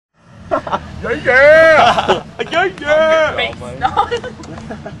Yeah!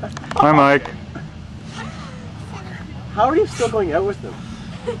 Hi, Mike. How are you still going out with them?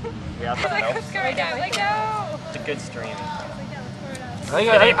 Yeah, it's a good stream.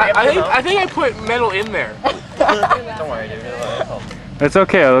 I think I put metal in there. Don't worry, dude. It's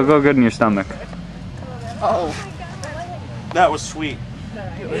okay. It'll go good in your stomach. Oh. That was sweet.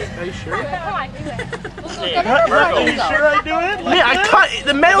 Are you sure? Are you sure I do it? Man, I cut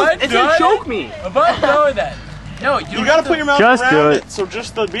the metal. It's gonna choke me. About know that. No, you gotta put your mouth just around do it. so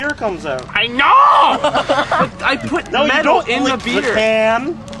just the beer comes out. I know. But I put metal in the beer. The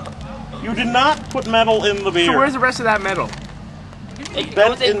can. You did not put metal in the beer. So where's the rest of that metal?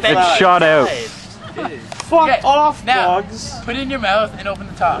 It's shot out. Fuck off, Bugs. Put it in your mouth and open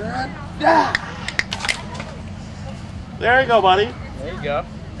the top. There you go, buddy. There you go.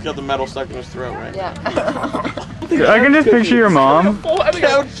 He's got the metal stuck in his throat, right? Yeah. I can just picture your mom. I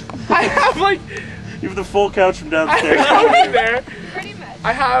have like. You have the full couch from downstairs. There. Pretty much.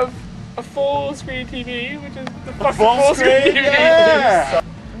 I have a full screen TV, which is the fucking full screen. Yeah.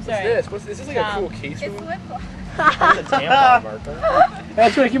 What's this? Is this like a cool case for me? It's a tampon marker.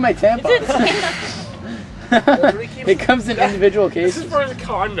 That's where I keep my tampons. It comes in individual cases. This is for the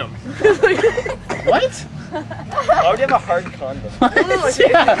condom. What? Why would you have a hard condom? It's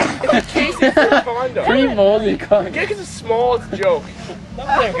a case for a condom. Pre-molded condom. Yeah, because it's small, it's a joke.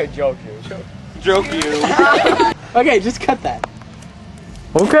 That was like a joke, dude. Joke you. Okay, just cut that.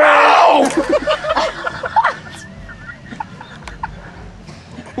 Okay.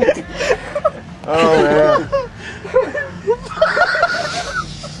 Oh man.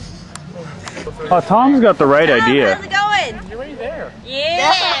 Oh, Tom's got the right idea. How's it going? You're right there.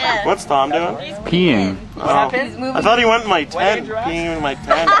 Yeah. What's Tom doing? Peeing. Oh. I thought he went in my tent. Peeing in my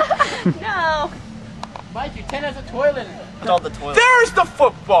tent. No. Mike, your tent has a toilet in it. It's all the toilet. There's the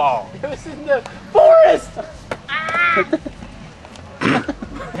football. It was in the forest.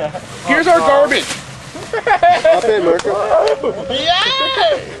 Here's our garbage. Up in, Marco.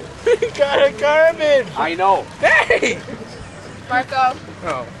 Yeah! We got a garbage. I know. Hey! Marco.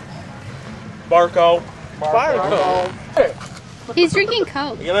 Oh. Marco. He's drinking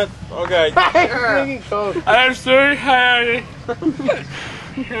Coke. You gonna? Okay. Drinking Coke. I'm so happy.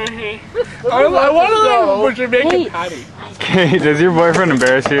 I want to learn what you're making patty. Okay, does your boyfriend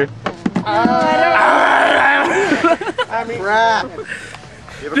embarrass you? I mean, crap.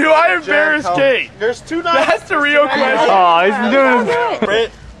 Do I embarrass Kate? There's two knives. That's the real question. Oh, he's doing.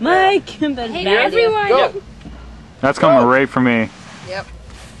 Brit. Mike, hey everyone. Go. That's coming right for me. Yep.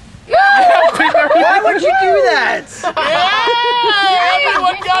 Why would you do that?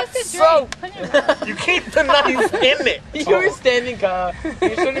 Everyone got soap. You keep the knife in it. You were standing, Kyle. You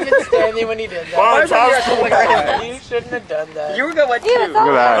shouldn't have been standing when he did that. You shouldn't have done that. You were going to Look at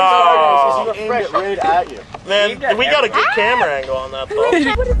that. Oh, You were fresh right at you. man, we got a good camera angle on that though.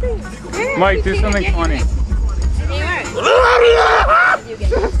 Mike, do something funny.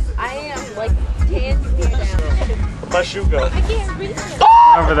 I am like 10 feet down. Where'd my shoe go? I can't reach it.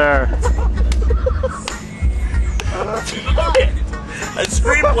 Over there. I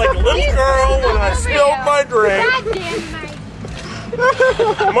screamed like a little girl when I spilled my drink.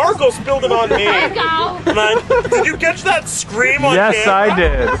 Marco spilled it on me. Did you catch that scream on Yes, camera? I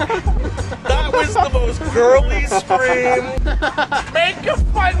did. That was the most girly scream. Make a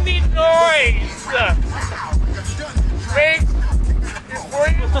funny noise. Make. Before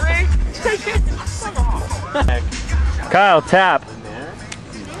you drink. Kyle, tap.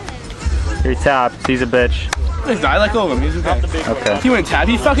 Here, tap. He's a bitch. I let go of him. He's okay. Okay. He wouldn't tap.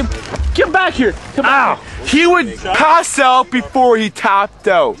 He fucking. Get back here. Come back. Ow. He would pass out before he tapped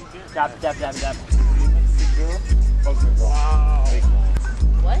out. Tap.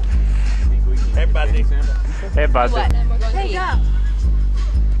 What? Hey, buddy. Hey, bud. Hey, go.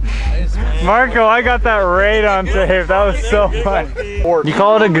 Marco, I got that right on tape. That was so fun. You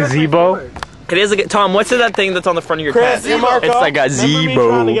call it a gazebo? It is like, Tom, what's that thing that's on the front of your Chris, tent? Marco, It's like a remember me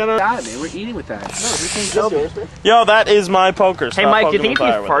trying to zebo. get a- God, man, we're eating with that. Yo, that is my poker. Hey, Stop Mike, you poking think if the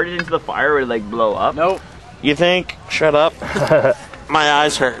you fire with farted into the fire, would it like blow up? Nope. it. You think? Shut up. My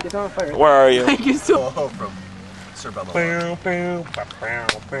eyes hurt. Get on fire. Where are you? You still. From Sir Bubba.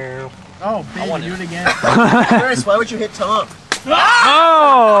 Oh, baby, do it again. Chris, why would you hit Tom?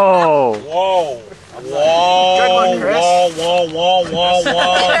 Oh! Whoa. Good Whoa. one, Chris. Whoa.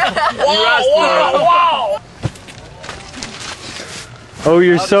 Oh,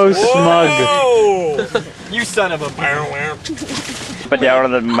 you're so smug. Whoa. You son of a But down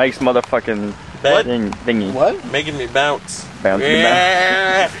on the Mike's motherfucking What? thingy. What? Making me bounce. Bounce me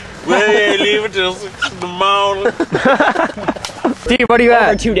back. Yeah. Well, leave it till 6 in the morning. Steve, what are you For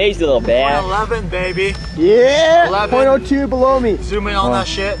at? 2 days, you little bad. 11, baby. Yeah. 0.02 below me. Zoom in on that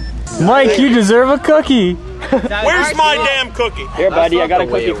shit. Mike, you deserve a cookie. Where's my damn cookie? Here, buddy, I got a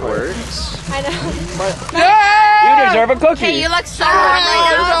cookie for you. I know. You deserve a cookie. Hey, you look so hot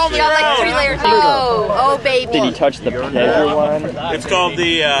right now. You got like 3 layers. Oh, baby. Did you touch the pleasure one? It's called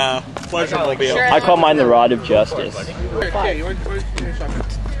the Pleasure Mobile. I call mine the Rod of Justice.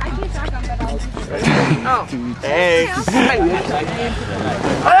 Hey.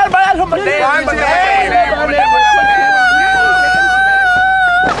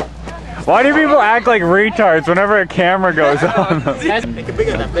 Why do people act like retards whenever a camera goes on them?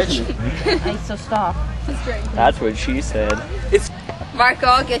 So stop. That's what she said.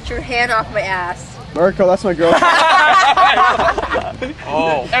 Marco, get your hand off my ass. Marco, that's my girl.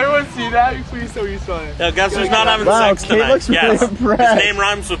 Oh. Everyone see that? Please so he's fine. Yeah, guess who's not having Wow, sex Kate tonight? looks really Yes. impressed. His name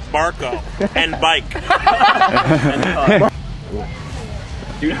rhymes with Marco and bike.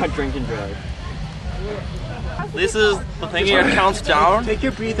 Do not drink and drive. This is the thing here, it counts down, Take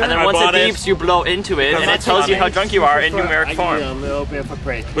your breather. and then once it beeps, you blow into it, and it tells you how drunk you are in numeric form.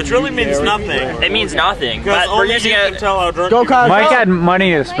 Which really means nothing. It means nothing, Because but we're only using you can it. tell how drunk Go, you Kyle. are. Mike had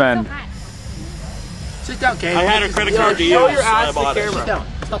money to spend. Sit down, Kate. I had a credit card to use. Show your ass I to the bought it. camera. Sit down.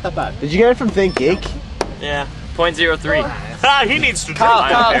 It's not that bad. Did you get it from Think Geek? Yeah. 0.03. Ah, he needs to drink.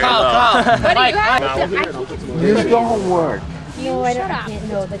 I'm very low. What do you have? Use your homework. No, I don't. I can't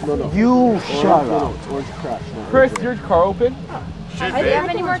know. You shut up. Chris, your car open? I didn't have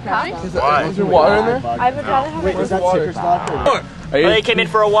any more cups. Is there water in there? I would rather have Wait, is that Snickers locker? They came in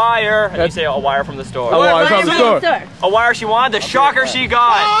for a wire, and you say a wire from the store. A wire from the store. A wire she wanted, the shocker she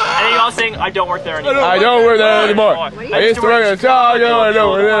got. And then you all saying, I don't work there anymore. I don't work there anymore. I used to work at Chicago, I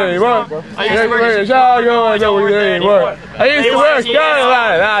don't work there anymore. I used to work at Chicago, I don't work there anymore. I used to work,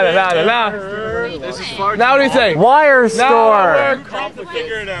 Now what do you say? Wire store.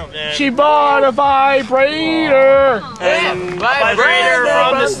 Figure it out, man. She bought a vibrator. And Vibrator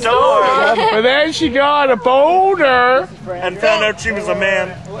from the store. But then she got a boner. and found out she was a man.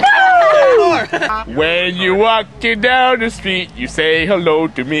 When you walking down the street, you say hello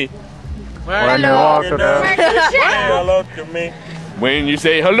to me. When you walk Say around. hello to me. When you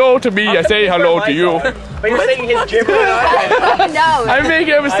say hello to me, I say hello to you. But you're singing his gym. No. I'm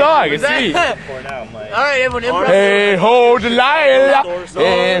making up a song. It's me. Alright, everyone, Hey ho, Delilah.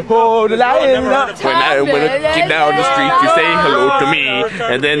 Hey ho, Delilah. When I get down the street, you say hello to me,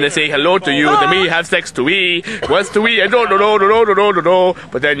 and then they say hello to you. Then me have sex to me. What's to me? I don't know.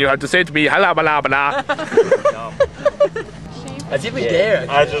 But then you have to say to me, hala bala bala. As if we dare.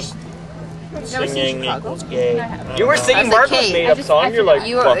 I just singing equals gay. You were singing Marco's made up song. You're like,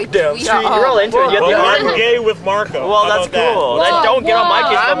 fuck down street. are You're all into it. You have Well, the I'm gay with Marco. Well, How that's about cool. that? Then don't get on my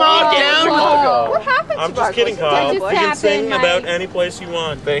case I'm for all being gay in down. Chicago. What happened I'm just kidding, Kyle. You can sing about any place you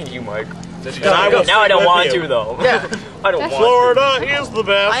want. Thank you, Mike. And I will Now I sing don't with want you. to, though. Yeah. I don't want to. Florida is the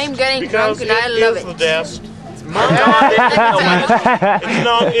best. I am getting because drunk and I it love is it. the best. It's It's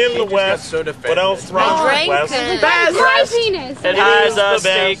not in the West, but else from the West. It has a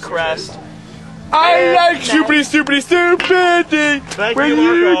state crest. I like stupid thing. Thank When you,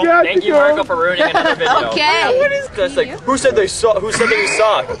 you Marco. got Thank to you, go. Marco, for ruining another video. Okay. What is this? Like, who said they suck? Who said they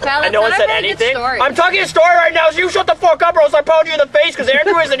suck? Kyle, And no one it's said not a very good anything. story. I'm talking a story right now, so you shut the fuck up, or else I pound you in the face because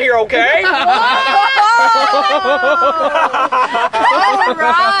Andrew isn't here. Okay? All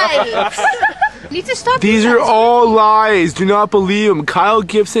right. Need to stop. These are all lies. Do not believe him. Kyle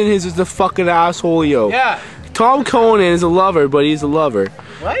Gibson is just a fucking asshole, yo. Yeah. Tom Conan is a lover, but he's a lover.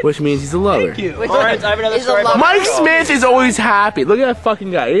 What? Which means he's a lover. Thank you. All right, I have another He's a story. about Mike Marco. Smith is always happy. Look at that fucking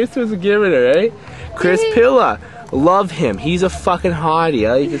guy. He's supposed to give it her, right? Chris Pilla. Love him. He's a fucking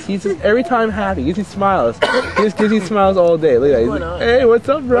hottie. He's just every time happy. He smiles. He just gives me smiles all day. Look at that. He's like, hey, what's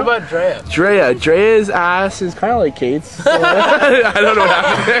up, bro? What about Drea? Drea's ass is kind of like Kate's. So, I don't know what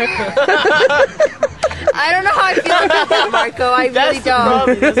happened there. I don't know how I feel about that, Marco. I really don't.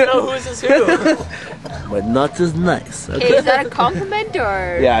 He doesn't know who's is who. But nuts is nice. Okay, is that a compliment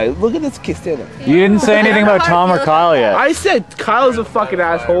or? Yeah, look at this kid stand up. You didn't say anything about Tom or Kyle yet. I said Kyle's a fucking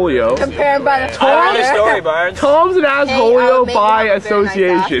asshole, yo. Compare him by the I have another Tom. story, Barnes. Tom's an asshole, I'll yo, make by him a very nice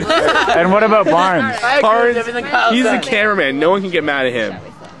association. And what about Barnes? I agree with everything Kyle He's the said. cameraman. No one can get mad at him.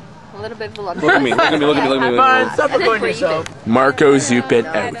 A little bit voluptuous. Look at me. Look at me. Look at me. Look at me. Barnes, stop recording yourself. Marco Zupit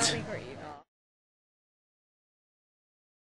out.